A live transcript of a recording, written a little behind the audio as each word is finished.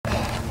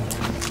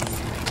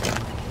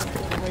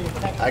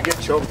I get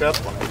choked up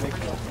when I think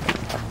about it.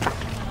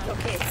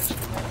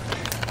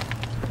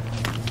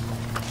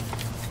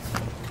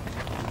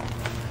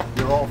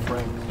 You're all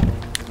friends.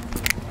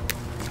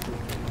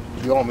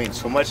 You all mean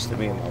so much to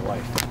me and my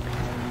wife.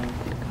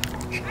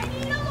 I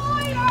need a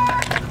lawyer!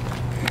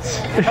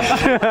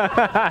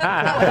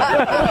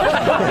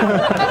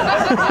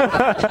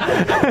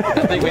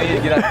 I think we need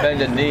to get up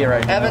bended knee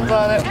right now. Evan's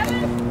on it.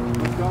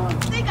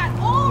 They got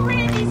all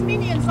Randy's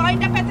minions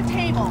lined up at the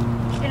table.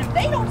 And if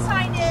they don't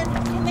sign in,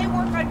 can they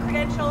work on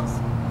credentials?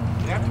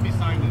 They have to be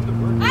signed in to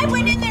work. I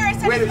went in there and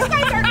said, if you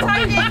guys aren't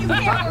signed in, you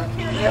can't work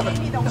here. They gave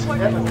me the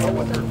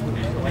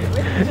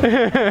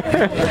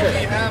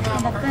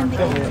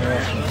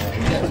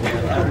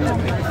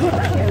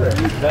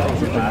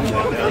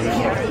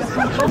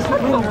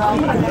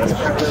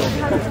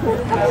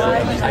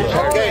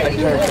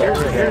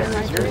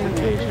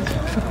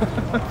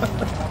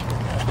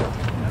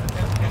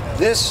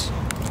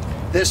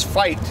This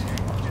fight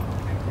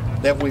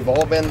that we've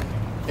all been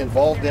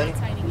involved in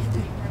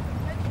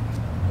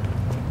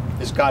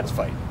is God's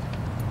fight.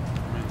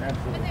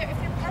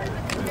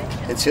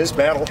 It's His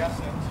battle.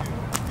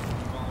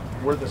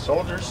 We're the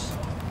soldiers.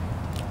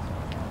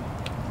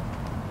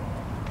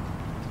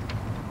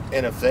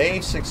 And if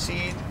they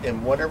succeed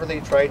in whatever they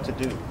try to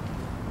do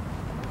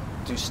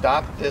to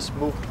stop this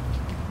movement,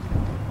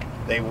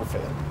 they will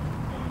fail.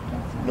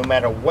 No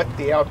matter what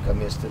the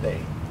outcome is today,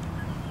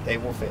 they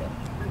will fail.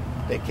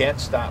 They can't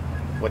stop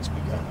what's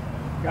begun.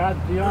 God's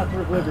the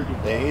author of liberty.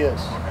 There He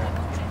is.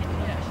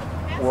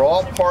 We're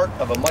all part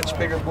of a much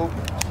bigger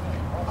movement.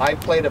 I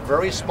played a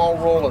very small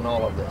role in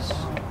all of this.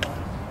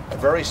 A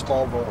very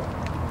small role.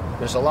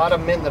 There's a lot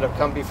of men that have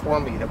come before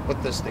me to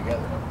put this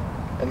together.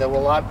 And there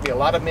will be a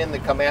lot of men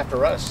that come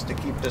after us to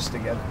keep this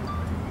together.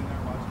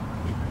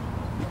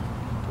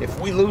 If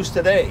we lose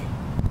today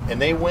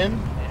and they win,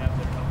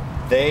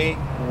 they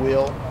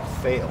will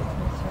fail.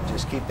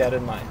 Just keep that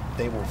in mind.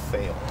 They will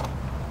fail.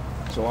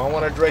 So I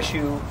want to address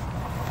you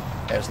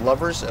as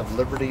lovers of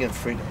liberty and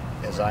freedom,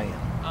 as I am.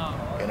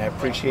 And I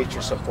appreciate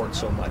your support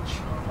so much.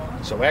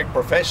 So act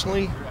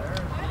professionally,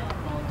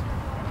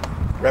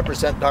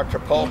 represent Dr.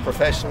 Paul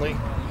professionally,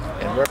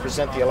 and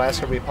represent the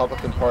Alaska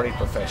Republican Party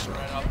professionally,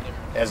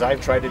 as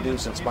I've tried to do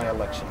since my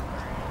election.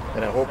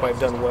 And I hope I've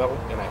done well,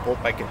 and I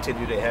hope I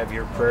continue to have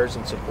your prayers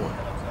and support.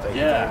 Thank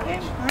you very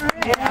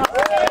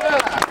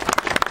much.